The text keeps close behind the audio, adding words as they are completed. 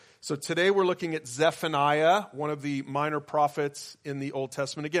So today we're looking at Zephaniah, one of the minor prophets in the Old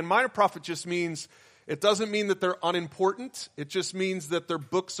Testament. Again, minor prophet just means, it doesn't mean that they're unimportant. It just means that their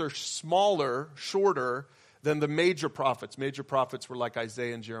books are smaller, shorter than the major prophets. Major prophets were like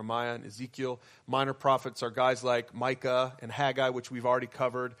Isaiah and Jeremiah and Ezekiel. Minor prophets are guys like Micah and Haggai, which we've already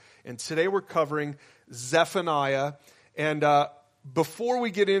covered. And today we're covering Zephaniah. And before we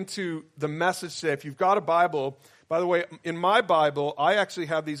get into the message today, if you've got a Bible, by the way, in my Bible, I actually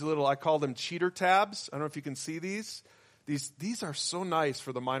have these little, I call them cheater tabs. I don't know if you can see these. These are so nice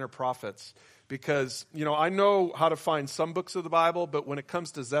for the minor prophets because, I know how to find some books of the Bible, but when it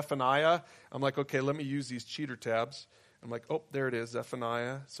comes to Zephaniah, I'm like, okay, let me use these cheater tabs. I'm like, oh, there it is,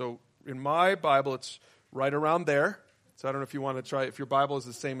 Zephaniah. So in my Bible, it's right around there. So I don't know if you want to try, if your Bible is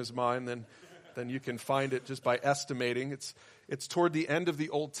the same as mine, then you can find it just by estimating. It's toward the end of the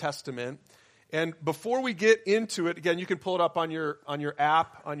Old Testament. And before we get into it, again, you can pull it up on your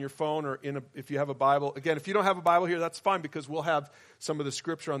app, on your phone, or if you have a Bible. Again, if you don't have a Bible here, that's fine because we'll have some of the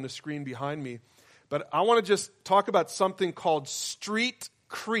scripture on the screen behind me. But I want to just talk about something called street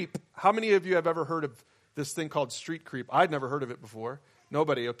creep. How many of you have ever heard of this thing called street creep? I'd never heard of it before.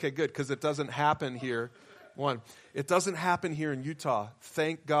 Nobody. Okay, good, because it doesn't happen here. It doesn't happen here in Utah.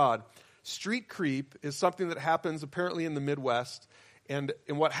 Thank God. Street creep is something that happens apparently in the Midwest. And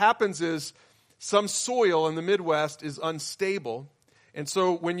what happens is, some soil in the Midwest is unstable, and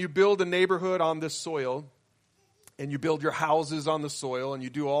so when you build a neighborhood on this soil, and you build your houses on the soil, and you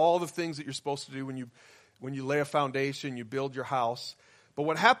do all the things that you're supposed to do when you lay a foundation, you build your house. But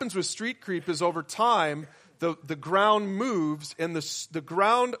what happens with street creep is over time, the ground moves, and the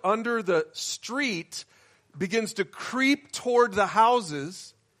ground under the street begins to creep toward the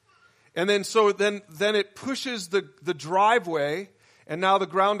houses, and then it pushes the driveway. And now the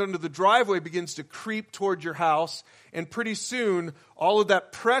ground under the driveway begins to creep toward your house. And pretty soon, all of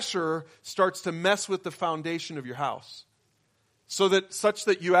that pressure starts to mess with the foundation of your house. Such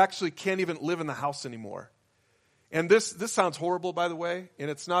that you actually can't even live in the house anymore. And this sounds horrible, by the way. And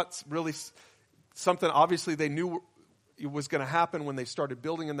it's not really something, obviously, they knew it was going to happen when they started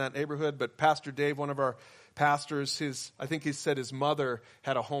building in that neighborhood. But Pastor Dave, one of our pastors, I think he said his mother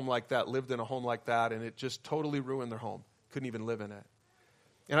had a home like that, lived in a home like that. And it just totally ruined their home. Couldn't even live in it.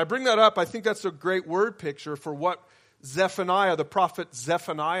 And I bring that up, I think that's a great word picture for what Zephaniah, the prophet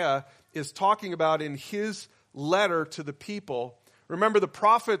Zephaniah, is talking about in his letter to the people. Remember, the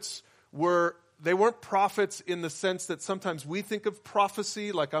prophets they weren't prophets in the sense that sometimes we think of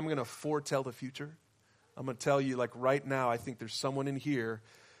prophecy, like I'm going to foretell the future. I'm going to tell you, like right now, I think there's someone in here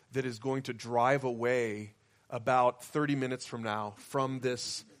that is going to drive away about 30 minutes from now from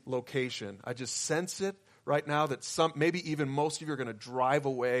this location. I just sense it. Right now that maybe even most of you are going to drive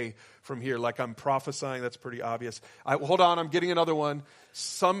away from here like I'm prophesying. That's pretty obvious. Hold on, I'm getting another one.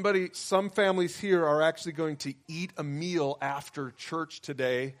 Some families here are actually going to eat a meal after church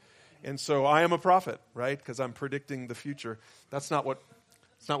today. And so I am a prophet, right? Because I'm predicting the future. That's not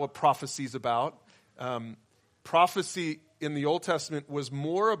what prophecy is about. Prophecy in the Old Testament was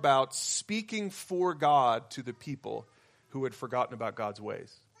more about speaking for God to the people who had forgotten about God's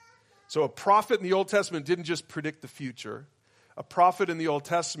ways. So a prophet in the Old Testament didn't just predict the future. A prophet in the Old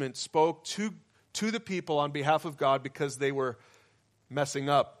Testament spoke to the people on behalf of God because they were messing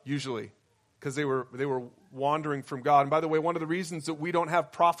up, usually, because they were wandering from God. And by the way, one of the reasons that we don't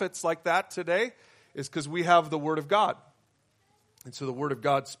have prophets like that today is because we have the Word of God. And so the Word of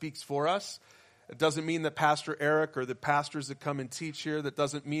God speaks for us. It doesn't mean that Pastor Eric or the pastors that come and teach here, that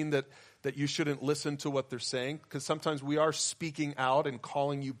doesn't mean that you shouldn't listen to what they're saying, because sometimes we are speaking out and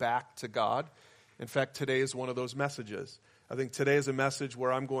calling you back to God. In fact, today is one of those messages. I think today is a message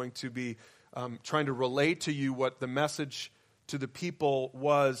where I'm going to be trying to relate to you what the message to the people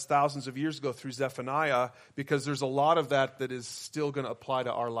was thousands of years ago through Zephaniah, because there's a lot of that is still going to apply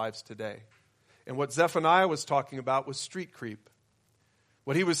to our lives today. And what Zephaniah was talking about was street creep.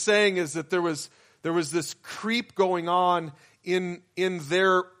 What he was saying is that there was this creep going on in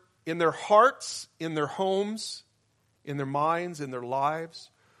their hearts, in their homes, in their minds, in their lives,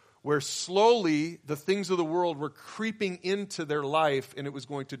 where slowly the things of the world were creeping into their life, and it was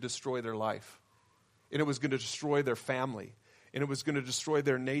going to destroy their life. And it was going to destroy their family. And it was going to destroy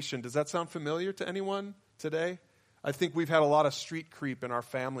their nation. Does that sound familiar to anyone today? I think we've had a lot of street creep in our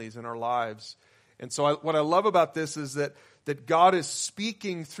families, in our lives. And so what I love about this is that God is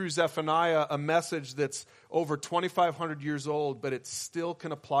speaking through Zephaniah a message that's over 2,500 years old, but it still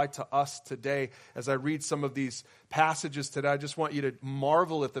can apply to us today. As I read some of these passages today, I just want you to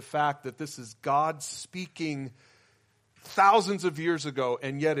marvel at the fact that this is God speaking thousands of years ago,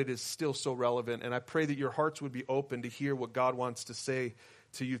 and yet it is still so relevant. And I pray that your hearts would be open to hear what God wants to say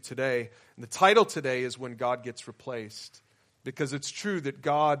to you today. And the title today is When God Gets Replaced. Because it's true that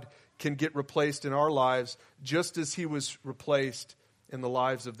God can get replaced in our lives just as he was replaced in the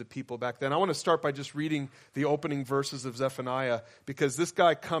lives of the people back then. I want to start by just reading the opening verses of Zephaniah, because this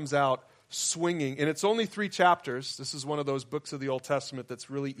guy comes out swinging. And it's only 3 chapters. This is one of those books of the Old Testament that's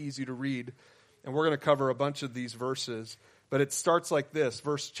really easy to read. And we're going to cover a bunch of these verses. But it starts like this.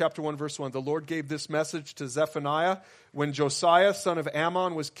 Chapter 1, verse 1. The Lord gave this message to Zephaniah when Josiah, son of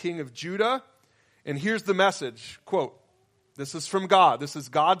Ammon, was king of Judah. And here's the message, quote, this is from God. This is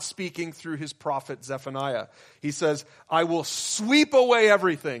God speaking through his prophet Zephaniah. He says, I will sweep away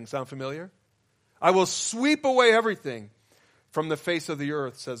everything. Sound familiar? I will sweep away everything from the face of the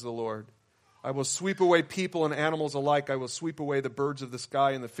earth, says the Lord. I will sweep away people and animals alike. I will sweep away the birds of the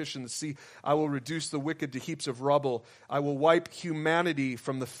sky and the fish in the sea. I will reduce the wicked to heaps of rubble. I will wipe humanity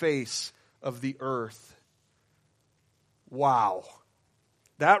from the face of the earth. Wow.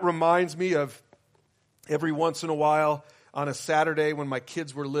 That reminds me of every once in a while, on a Saturday when my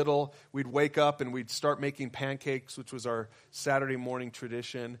kids were little, we'd wake up and we'd start making pancakes, which was our Saturday morning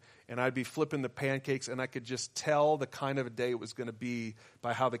tradition. And I'd be flipping the pancakes, and I could just tell the kind of a day it was going to be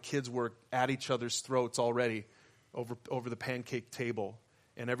by how the kids were at each other's throats already over the pancake table.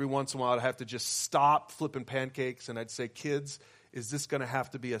 And every once in a while, I'd have to just stop flipping pancakes, and I'd say, kids, is this going to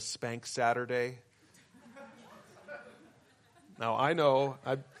have to be a spank Saturday? Now, I know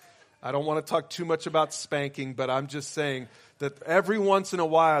I don't want to talk too much about spanking, but I'm just saying that every once in a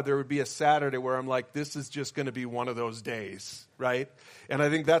while there would be a Saturday where I'm like, this is just going to be one of those days, right? And I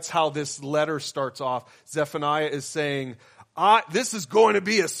think that's how this letter starts off. Zephaniah is saying, this is going to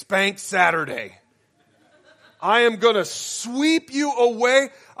be a spank Saturday. I am going to sweep you away.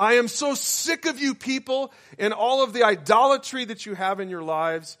 I am so sick of you people and all of the idolatry that you have in your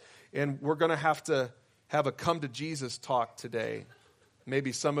lives. And we're going to have a come to Jesus talk today.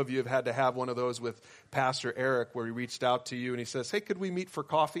 Maybe some of you have had to have one of those with Pastor Eric where he reached out to you and he says, hey, could we meet for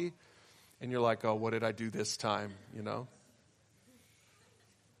coffee? And you're like, oh, what did I do this time? You know?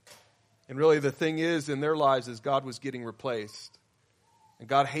 And really the thing is in their lives is God was getting replaced. And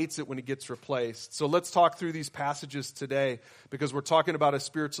God hates it when he gets replaced. So let's talk through these passages today because we're talking about a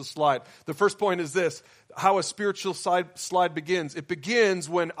spiritual slide. The first point is this, how a spiritual slide begins. It begins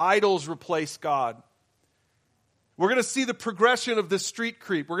when idols replace God. We're going to see the progression of this street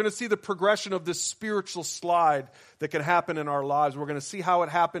creep. We're going to see the progression of this spiritual slide that can happen in our lives. We're going to see how it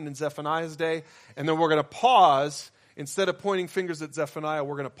happened in Zephaniah's day. And then we're going to pause. Instead of pointing fingers at Zephaniah,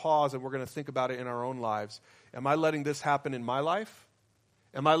 we're going to pause and we're going to think about it in our own lives. Am I letting this happen in my life?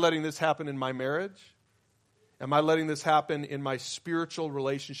 Am I letting this happen in my marriage? Am I letting this happen in my spiritual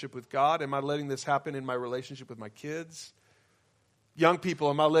relationship with God? Am I letting this happen in my relationship with my kids? Young people,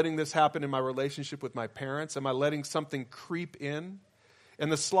 am I letting this happen in my relationship with my parents? Am I letting something creep in?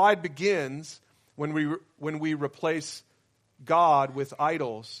 And the slide begins when we replace God with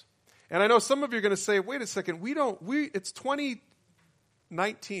idols. And I know some of you are going to say, wait a second, it's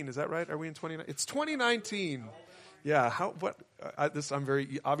 2019, is that right? Are we in 2019? It's 2019. Yeah,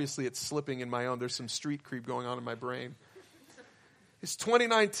 obviously it's slipping in my own. There's some street creep going on in my brain. It's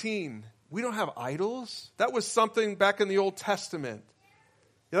 2019. We don't have idols. That was something back in the Old Testament.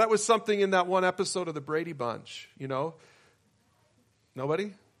 Yeah, that was something in that one episode of the Brady Bunch, you know.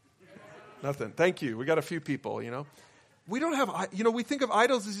 Nobody? Nothing. Thank you. We got a few people, you know. We don't have, we think of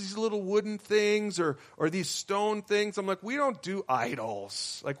idols as these little wooden things or these stone things. I'm like, we don't do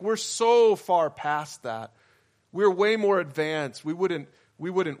idols. Like, we're so far past that. We're way more advanced. We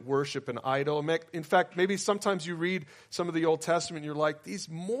wouldn't worship an idol. In fact, maybe sometimes you read some of the Old Testament and you're like, these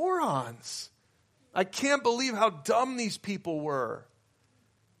morons. I can't believe how dumb these people were.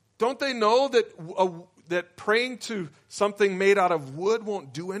 Don't they know that praying to something made out of wood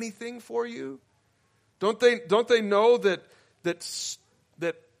won't do anything for you? Don't they know that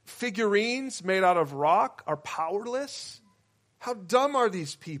figurines made out of rock are powerless? How dumb are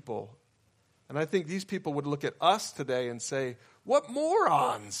these people? And I think these people would look at us today and say, what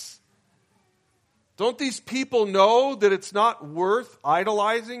morons? Don't these people know that it's not worth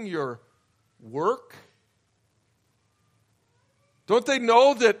idolizing your work? Don't they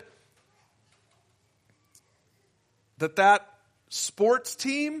know that sports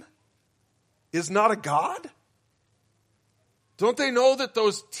team is not a god? Don't they know that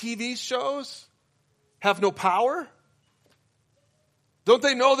those TV shows have no power? Don't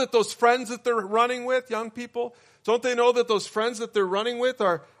they know that those friends that they're running with, young people, don't they know that those friends that they're running with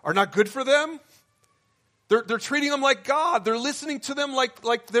are not good for them? They're treating them like God. They're listening to them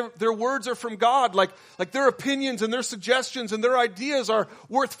like their words are from God, like their opinions and their suggestions and their ideas are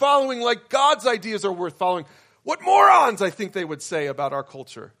worth following, like God's ideas are worth following. What morons, I think they would say about our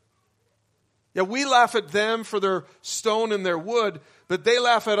culture. Yeah, we laugh at them for their stone and their wood, but they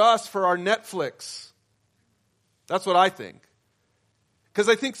laugh at us for our Netflix. That's what I think. Because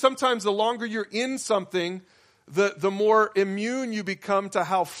I think sometimes the longer you're in something, the more immune you become to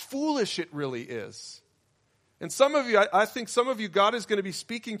how foolish it really is. And some of you, I think some of you, God is going to be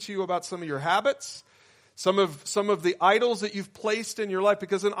speaking to you about some of your habits, some of the idols that you've placed in your life.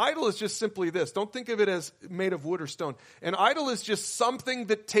 Because an idol is just simply this. Don't think of it as made of wood or stone. An idol is just something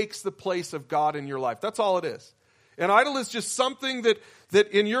that takes the place of God in your life. That's all it is. An idol is just something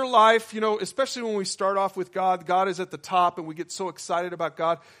that in your life, especially when we start off with God, God is at the top and we get so excited about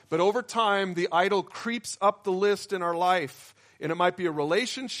God. But over time, the idol creeps up the list in our life. And it might be a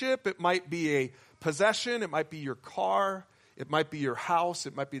relationship. It might be a possession. It might be your car. It might be your house.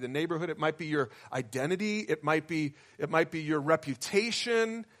 It might be the neighborhood. It might be your identity. It might be your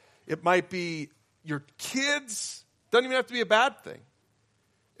reputation. It might be your kids. Doesn't even have to be a bad thing.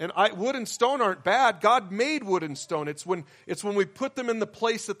 And wood and stone aren't bad. God made wood and stone. It's when we put them in the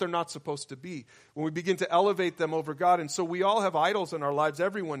place that they're not supposed to be. When we begin to elevate them over God. And so we all have idols in our lives.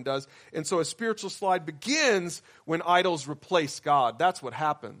 Everyone does. And so a spiritual slide begins when idols replace God. That's what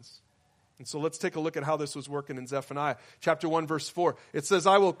happens. And so let's take a look at how this was working in Zephaniah. Chapter 1, verse 4. It says,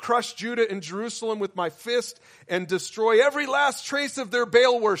 I will crush Judah and Jerusalem with my fist and destroy every last trace of their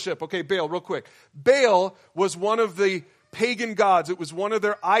Baal worship. Okay, Baal, real quick. Baal was one of the pagan gods. It was one of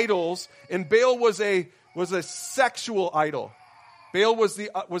their idols, and Baal was a sexual idol. Baal was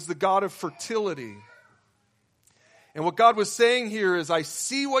the god of fertility. And what God was saying here is, I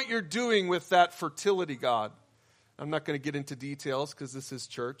see what you're doing with that fertility god. I'm not going to get into details because this is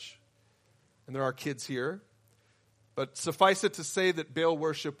church, and there are kids here. But suffice it to say that Baal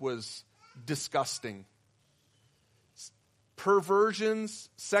worship was disgusting. Perversions,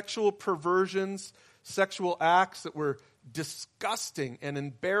 sexual acts that were disgusting and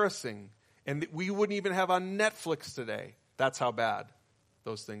embarrassing, and that we wouldn't even have on Netflix today. That's how bad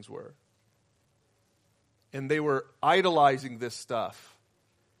those things were. And they were idolizing this stuff.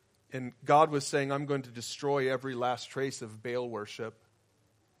 And God was saying, I'm going to destroy every last trace of Baal worship.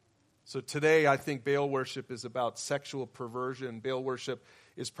 So today, I think Baal worship is about sexual perversion. Baal worship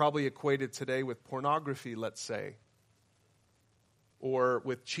is probably equated today with pornography, let's say, or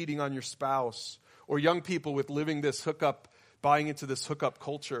with cheating on your spouse, or young people with buying into this hookup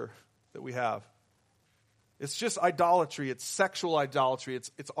culture that we have. It's just idolatry. It's sexual idolatry.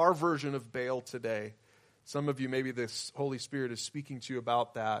 It's our version of Baal today. Some of you, maybe the Holy Spirit is speaking to you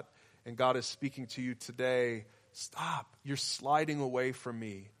about that, and God is speaking to you today. Stop. You're sliding away from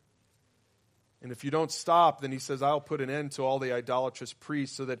me. And if you don't stop, then he says, I'll put an end to all the idolatrous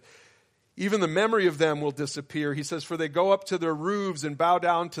priests so that even the memory of them will disappear. He says, for they go up to their roofs and bow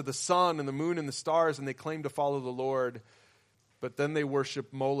down to the sun and the moon and the stars, and they claim to follow the Lord. But then they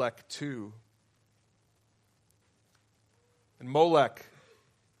worship Molech too. And Molech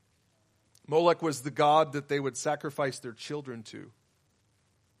was the god that they would sacrifice their children to.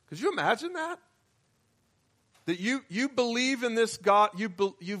 Could you imagine that? That you believe in this God,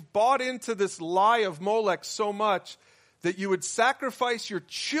 you've bought into this lie of Molech so much that you would sacrifice your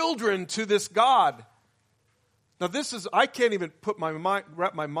children to this God. Now I can't even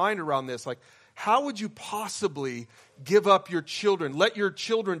wrap my mind around this. Like, how would you possibly give up your children, let your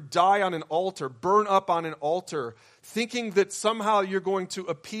children die on an altar, burn up on an altar, thinking that somehow you're going to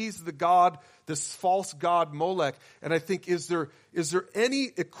appease the God, this false god Molech? And I think, is there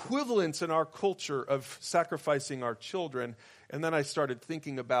any equivalence in our culture of sacrificing our children? And then I started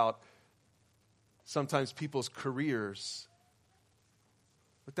thinking about sometimes people's careers.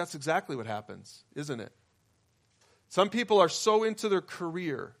 But that's exactly what happens, isn't it? Some people are so into their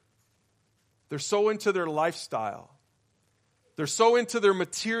career. They're so into their lifestyle. They're so into their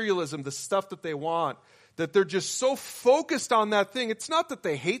materialism, the stuff that they want, that they're just so focused on that thing. It's not that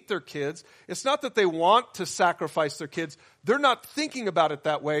they hate their kids. It's not that they want to sacrifice their kids. They're not thinking about it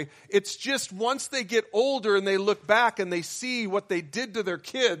that way. It's just once they get older and they look back and they see what they did to their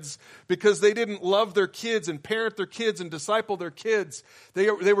kids because they didn't love their kids and parent their kids and disciple their kids.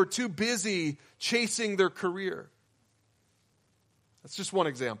 They were too busy chasing their career. That's just one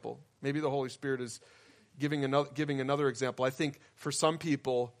example. Maybe the Holy Spirit is giving another example. I think for some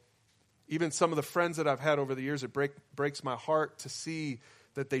people, even some of the friends that I've had over the years, it breaks my heart to see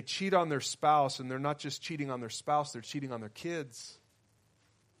that they cheat on their spouse, and they're not just cheating on their spouse, they're cheating on their kids.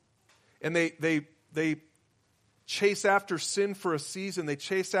 And they chase after sin for a season. They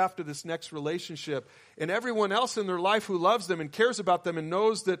chase after this next relationship. And everyone else in their life who loves them and cares about them and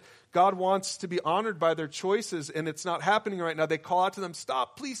knows that God wants to be honored by their choices and it's not happening right now, they call out to them,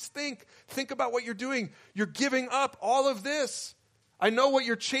 stop, please think. Think about what you're doing. You're giving up all of this. I know what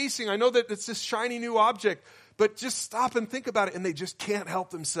you're chasing. I know that it's this shiny new object. But just stop and think about it, and they just can't help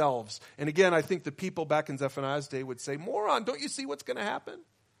themselves. And again, I think the people back in Zephaniah's day would say, moron, don't you see what's going to happen?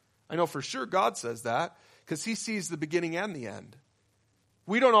 I know for sure God says that, because he sees the beginning and the end.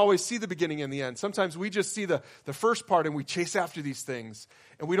 We don't always see the beginning and the end. Sometimes we just see the first part, and we chase after these things.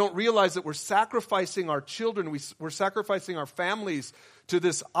 And we don't realize that we're sacrificing our children, we're sacrificing our families to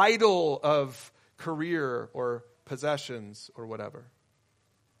this idol of career or possessions or whatever.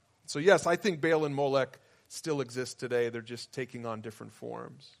 So yes, I think Baal and Molech still exist today. They're just taking on different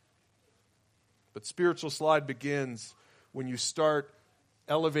forms. But spiritual slide begins when you start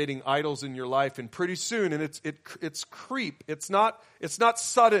elevating idols in your life, and pretty soon, and it's creep. It's not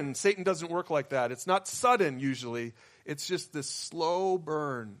sudden. Satan doesn't work like that. It's not sudden usually. It's just this slow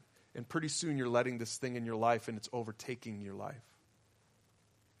burn, and pretty soon you're letting this thing in your life, and it's overtaking your life.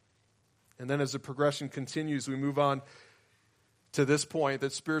 And then as the progression continues, we move on to this point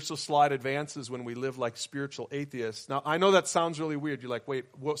that spiritual slide advances when we live like spiritual atheists. Now, I know that sounds really weird. You're like, wait,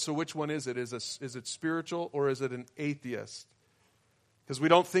 so which one is it? Is it spiritual or is it an atheist? Because we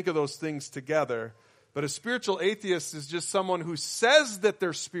don't think of those things together. But a spiritual atheist is just someone who says that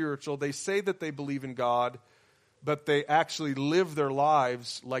they're spiritual. They say that they believe in God, but they actually live their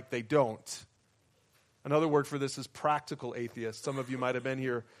lives like they don't. Another word for this is practical atheist. Some of you might have been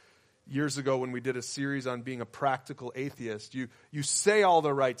here years ago when we did a series on being a practical atheist. You say all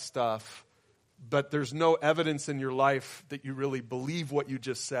the right stuff, but there's no evidence in your life that you really believe what you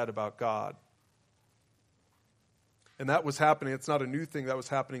just said about God. And that was happening. It's not a new thing. That was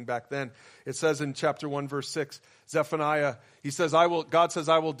happening back then. It says in chapter 1, verse 6, Zephaniah, he says, God says,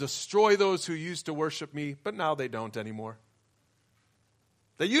 I will destroy those who used to worship me, but now they don't anymore.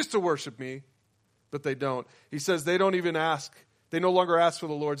 They used to worship me, but they don't. He says they don't even ask. They no longer ask for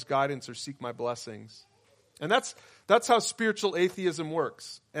the Lord's guidance or seek my blessings. And that's how spiritual atheism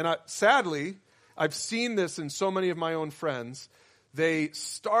works. And sadly, I've seen this in so many of my own friends. They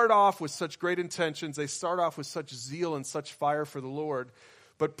start off with such great intentions. They start off with such zeal and such fire for the Lord.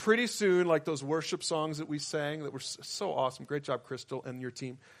 But pretty soon, like those worship songs that we sang that were so awesome. Great job, Crystal, and your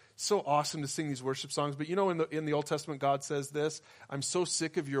team. So awesome to sing these worship songs. But you know, in the Old Testament, God says this, I'm so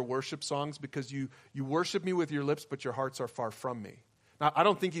sick of your worship songs because you worship me with your lips, but your hearts are far from me. Now, I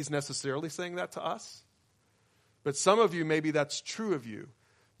don't think he's necessarily saying that to us. But some of you, maybe that's true of you.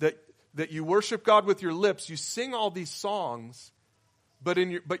 That you worship God with your lips, you sing all these songs, but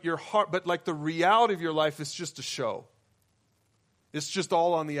your heart, but like the reality of your life is just a show. It's just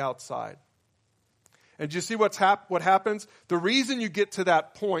all on the outside. And do you see what happens? The reason you get to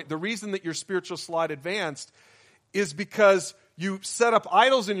that point, the reason that your spiritual slide advanced is because you set up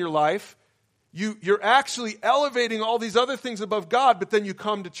idols in your life. You're actually elevating all these other things above God, but then you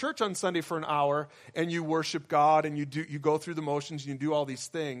come to church on Sunday for an hour and you worship God and you go through the motions and you do all these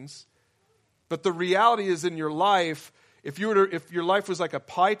things. But the reality is in your life, if your life was like a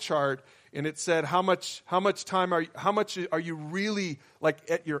pie chart and it said how much are you really like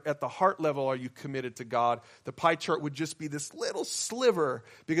at the heart level are you committed to God, the pie chart would just be this little sliver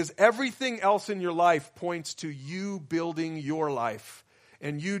because everything else in your life points to you building your life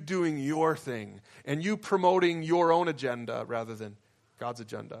and you doing your thing and you promoting your own agenda rather than God's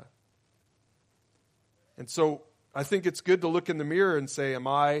agenda. And so I think it's good to look in the mirror and say, am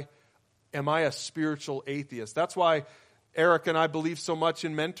I a spiritual atheist? That's why Eric and I believe so much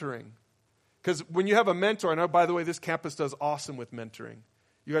in mentoring. Because when you have a mentor, I know, by the way, this campus does awesome with mentoring.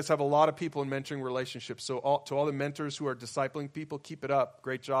 You guys have a lot of people in mentoring relationships. So to all the mentors who are discipling people, keep it up.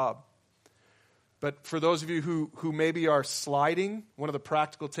 Great job. But for those of you who maybe are sliding, one of the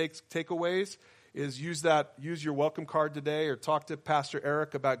practical takeaways is use your welcome card today or talk to Pastor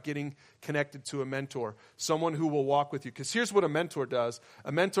Eric about getting connected to a mentor, someone who will walk with you. Because here's what a mentor does.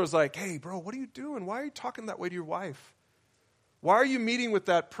 A mentor's like, hey, bro, what are you doing? Why are you talking that way to your wife? Why are you meeting with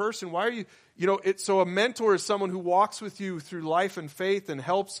that person? Why are you, so a mentor is someone who walks with you through life and faith and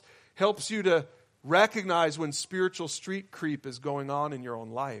helps you to recognize when spiritual street creep is going on in your own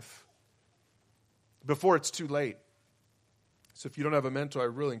life before it's too late. So if you don't have a mentor, I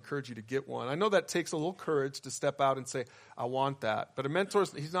really encourage you to get one. I know that takes a little courage to step out and say, I want that. But a mentor,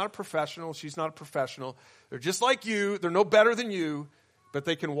 he's not a professional. She's not a professional. They're just like you. They're no better than you. But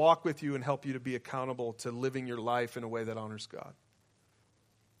they can walk with you and help you to be accountable to living your life in a way that honors God.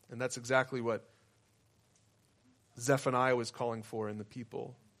 And that's exactly what Zephaniah was calling for in the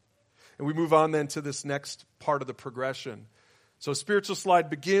people. And we move on then to this next part of the progression. So spiritual slide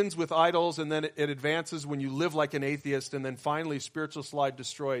begins with idols, and then it advances when you live like an atheist, and then finally spiritual slide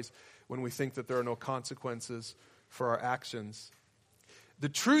destroys when we think that there are no consequences for our actions. The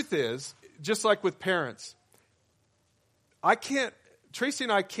truth is, just like with parents, Tracy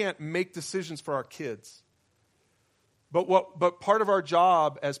and I can't make decisions for our kids. But part of our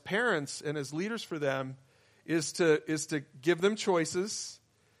job as parents and as leaders for them is to give them choices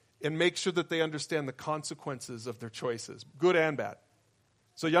and make sure that they understand the consequences of their choices, good and bad.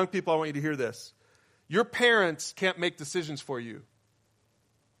 So young people, I want you to hear this. Your parents can't make decisions for you,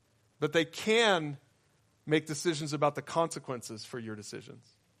 but they can make decisions about the consequences for your decisions.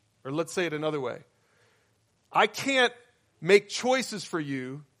 Or let's say it another way. I can't make choices for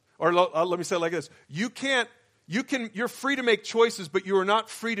you, or let me say it like this. You're free to make choices, but you are not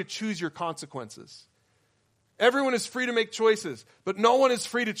free to choose your consequences. Everyone is free to make choices, but no one is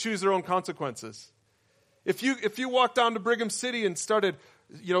free to choose their own consequences. If you walked down to Brigham City and started,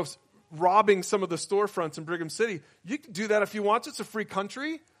 robbing some of the storefronts in Brigham City, you can do that if you want. It's a free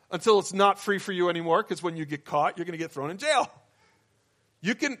country until it's not free for you anymore, because when you get caught, you're going to get thrown in jail.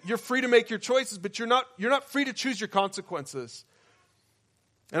 You're free to make your choices, but you're not free to choose your consequences.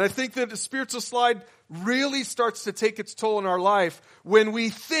 And I think that the spiritual slide really starts to take its toll in our life when we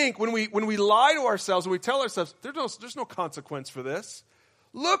lie to ourselves, and we tell ourselves, there's no consequence for this.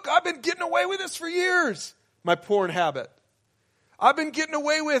 Look, I've been getting away with this for years. My porn habit. I've been getting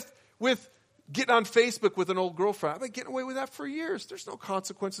away with getting on Facebook with an old girlfriend. I've been getting away with that for years. There's no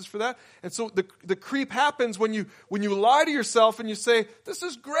consequences for that. And so the creep happens when you lie to yourself and you say, this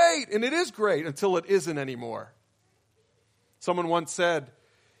is great, and it is great until it isn't anymore. Someone once said,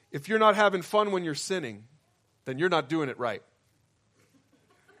 if you're not having fun when you're sinning, then you're not doing it right.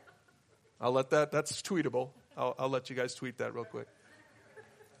 That's tweetable. I'll let you guys tweet that real quick.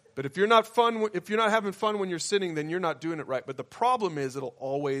 But if you're not having fun when you're sinning, then you're not doing it right. But the problem is it'll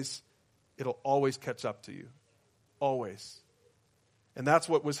always catch up to you. Always. And that's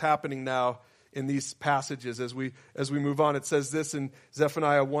what was happening now in these passages as we move on. It says this in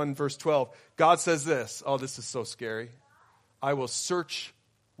Zephaniah 1 verse 12. God says this. Oh, this is so scary. I will search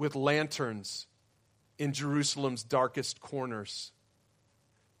with lanterns in Jerusalem's darkest corners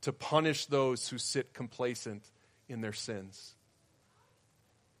to punish those who sit complacent in their sins.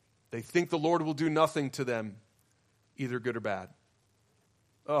 They think the Lord will do nothing to them, either good or bad.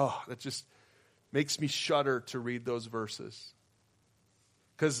 Oh, that just makes me shudder to read those verses.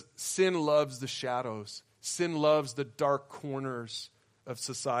 Because sin loves the shadows. Sin loves the dark corners of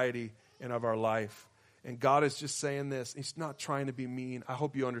society and of our life. And God is just saying this. He's not trying to be mean. I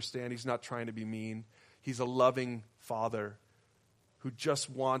hope you understand he's not trying to be mean. He's a loving father who just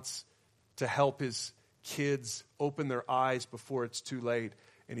wants to help his kids open their eyes before it's too late.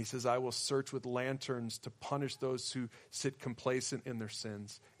 And he says, I will search with lanterns to punish those who sit complacent in their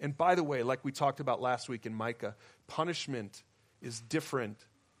sins. And by the way, like we talked about last week in Micah, punishment is different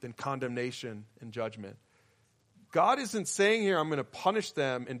than condemnation and judgment. God isn't saying here, I'm going to punish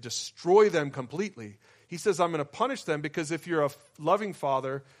them and destroy them completely. He says, I'm going to punish them because if you're a loving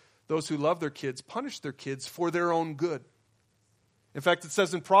father, those who love their kids punish their kids for their own good. In fact, it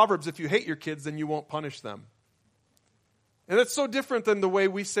says in Proverbs, if you hate your kids, then you won't punish them. And that's so different than the way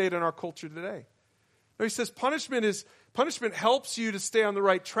we say it in our culture today. No, he says punishment helps you to stay on the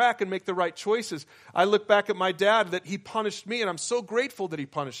right track and make the right choices. I look back at my dad that he punished me, and I'm so grateful that he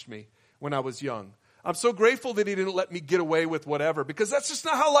punished me when I was young. I'm so grateful that he didn't let me get away with whatever, because that's just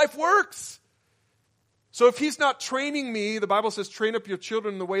not how life works. So if he's not training me, the Bible says train up your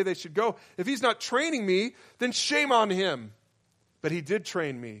children in the way they should go. If he's not training me, then shame on him. But he did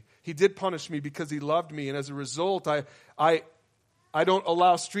train me. He did punish me because he loved me. And as a result, I don't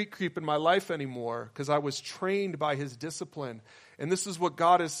allow street creep in my life anymore because I was trained by his discipline. And this is what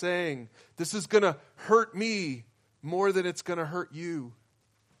God is saying. This is going to hurt me more than it's going to hurt you.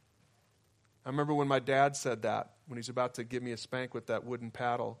 I remember when my dad said that, when he's about to give me a spank with that wooden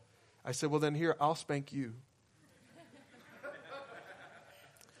paddle. I said, well, then here, I'll spank you.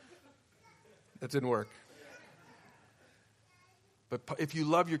 That didn't work. But if you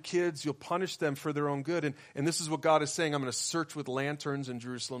love your kids, you'll punish them for their own good. And this is what God is saying. I'm going to search with lanterns in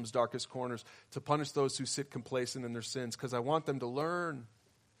Jerusalem's darkest corners to punish those who sit complacent in their sins, because I want them to learn.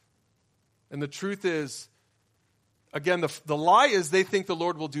 And the truth is, again, the lie is they think the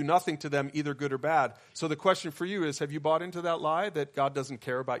Lord will do nothing to them, either good or bad. So the question for you is, have you bought into that lie that God doesn't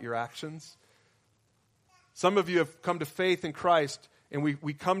care about your actions? Some of you have come to faith in Christ, and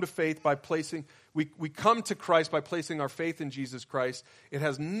we come to faith by placing... We come to Christ by placing our faith in Jesus Christ. It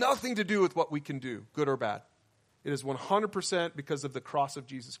has nothing to do with what we can do, good or bad. It is 100% because of the cross of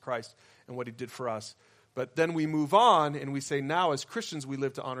Jesus Christ and what he did for us. But then we move on and we say, now as Christians, we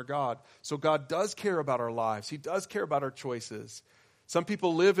live to honor God. So God does care about our lives. He does care about our choices. Some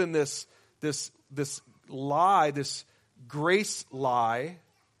people live in this lie, this grace lie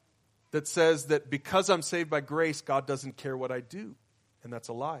that says that because I'm saved by grace, God doesn't care what I do. And that's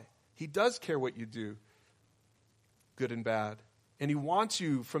a lie. He does care what you do, good and bad. And he wants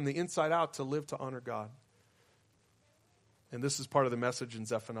you from the inside out to live to honor God. And this is part of the message in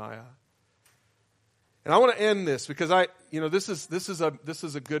Zephaniah. And I want to end this because this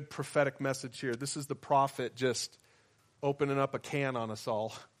is a good prophetic message here. This is the prophet just opening up a can on us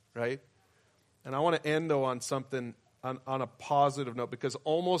all, right? And I want to end though on something on a positive note, because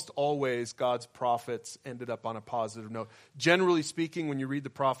almost always God's prophets ended up on a positive note. Generally speaking, when you read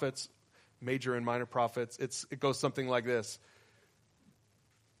the prophets, major and minor prophets, it goes something like this: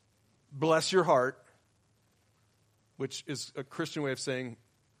 bless your heart, which is a Christian way of saying,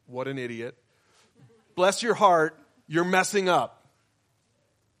 what an idiot. Bless your heart, you're messing up.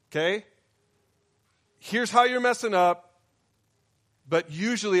 Okay? Here's how you're messing up. But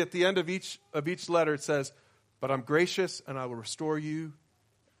usually at the end of each letter it says, but I'm gracious and I will restore you,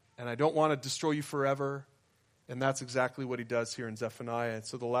 and I don't want to destroy you forever. And that's exactly what he does here in Zephaniah. And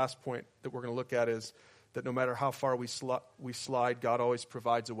so the last point that we're going to look at is that no matter how far we slide, God always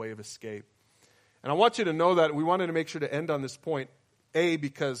provides a way of escape. And I want you to know that we wanted to make sure to end on this point, A,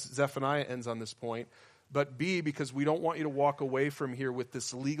 because Zephaniah ends on this point, but B, because we don't want you to walk away from here with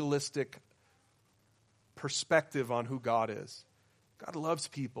this legalistic perspective on who God is. God loves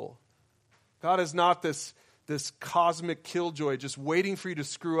people. God is not this cosmic killjoy just waiting for you to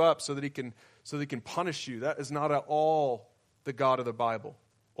screw up so that he can punish you. That is not at all the God of the Bible,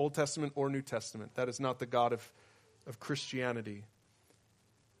 Old Testament or New Testament. That is not the God of Christianity.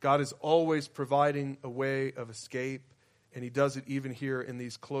 God is always providing a way of escape, and he does it even here in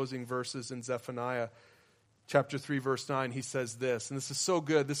these closing verses in Zephaniah. Chapter 3, verse 9, he says this, and this is so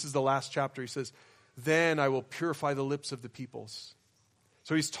good. This is the last chapter. He says, then I will purify the lips of the peoples.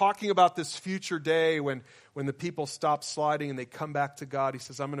 So he's talking about this future day when the people stop sliding and they come back to God. He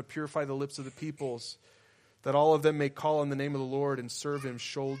says, I'm going to purify the lips of the peoples, that all of them may call on the name of the Lord and serve him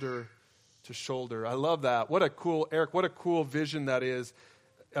shoulder to shoulder. I love that. What a cool vision that is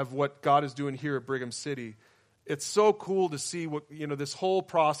of what God is doing here at Brigham City. It's so cool to see this whole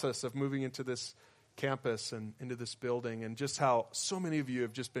process of moving into this campus and into this building, and just how so many of you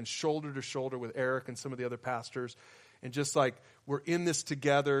have just been shoulder to shoulder with Eric and some of the other pastors, and just like we're in this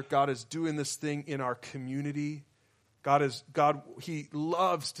together. God is doing this thing in our community. He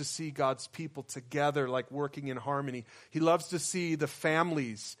loves to see God's people together, like working in harmony. He loves to see the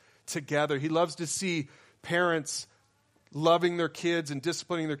families together. He loves to see parents loving their kids and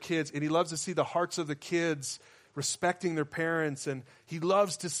disciplining their kids, and he loves to see the hearts of the kids respecting their parents, and he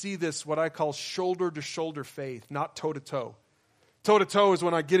loves to see this, what I call shoulder-to-shoulder faith, not toe-to-toe. Toe-to-toe is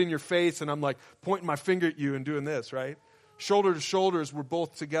when I get in your face and I'm like pointing my finger at you and doing this, right? Shoulder-to-shoulder is we're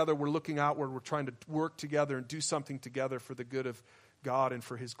both together, we're looking outward, we're trying to work together and do something together for the good of God and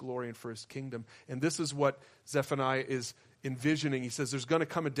for his glory and for his kingdom. And this is what Zephaniah is envisioning. He says, there's going to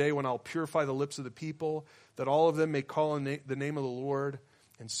come a day when I'll purify the lips of the people, that all of them may call on the name of the Lord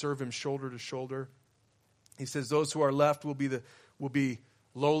and serve him shoulder to shoulder. He says, those who are left will be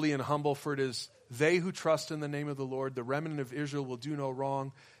lowly and humble, for it is they who trust in the name of the Lord. The remnant of Israel will do no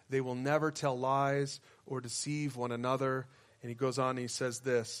wrong. They will never tell lies or deceive one another. And he goes on and he says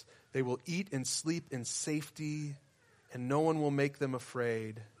this, they will eat and sleep in safety, and no one will make them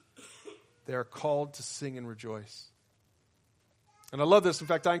afraid. They are called to sing and rejoice. And I love this. In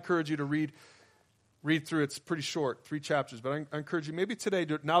fact, I encourage you to read through. It's pretty short, 3 chapters. But I encourage you, maybe today,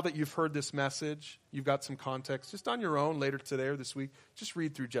 now that you've heard this message, you've got some context, just on your own later today or this week, just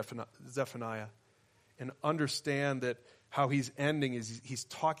read through Zephaniah and understand that how he's ending is he's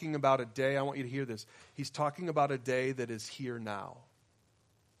talking about a day. I want you to hear this. He's talking about a day that is here now.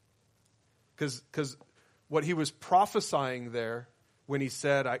 Because what he was prophesying there when he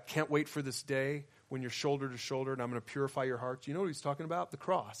said, I can't wait for this day when you're shoulder to shoulder and I'm going to purify your hearts. You know what he's talking about? The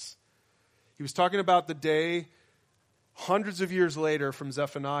cross. He was talking about the day hundreds of years later from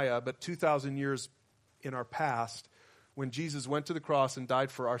Zephaniah, but 2,000 years in our past, when Jesus went to the cross and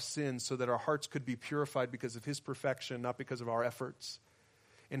died for our sins so that our hearts could be purified because of his perfection, not because of our efforts.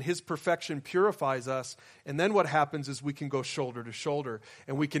 And his perfection purifies us. And then what happens is we can go shoulder to shoulder,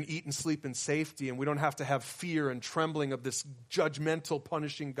 and we can eat and sleep in safety, and we don't have to have fear and trembling of this judgmental,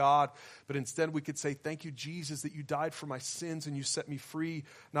 punishing God. But instead we could say, thank you, Jesus, that you died for my sins and you set me free,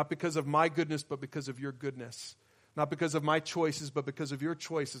 not because of my goodness, but because of your goodness. Not because of my choices, but because of your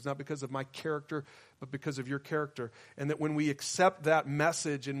choices. Not because of my character, but because of your character. And that when we accept that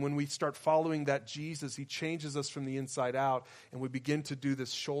message and when we start following that Jesus, he changes us from the inside out, and we begin to do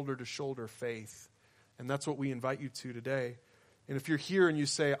this shoulder-to-shoulder faith. And that's what we invite you to today. And if you're here and you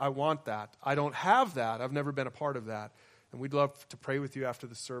say, I want that, I don't have that, I've never been a part of that, and we'd love to pray with you after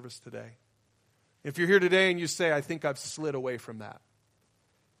the service today. If you're here today and you say, I think I've slid away from that.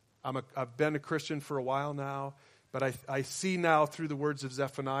 I've been a Christian for a while now, but I see now through the words of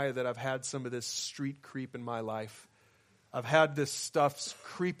Zephaniah that I've had some of this street creep in my life. I've had this stuff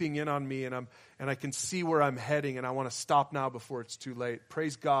creeping in on me, and I can see where I'm heading, and I want to stop now before it's too late.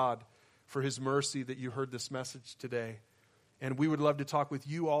 Praise God for his mercy that you heard this message today. And we would love to talk with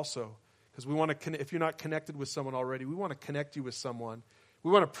you also, because we want to. If you're not connected with someone already, we want to connect you with someone.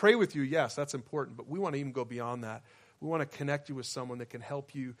 We want to pray with you, yes, that's important, but we want to even go beyond that. We want to connect you with someone that can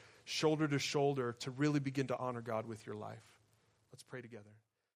help you shoulder to shoulder to really begin to honor God with your life. Let's pray together.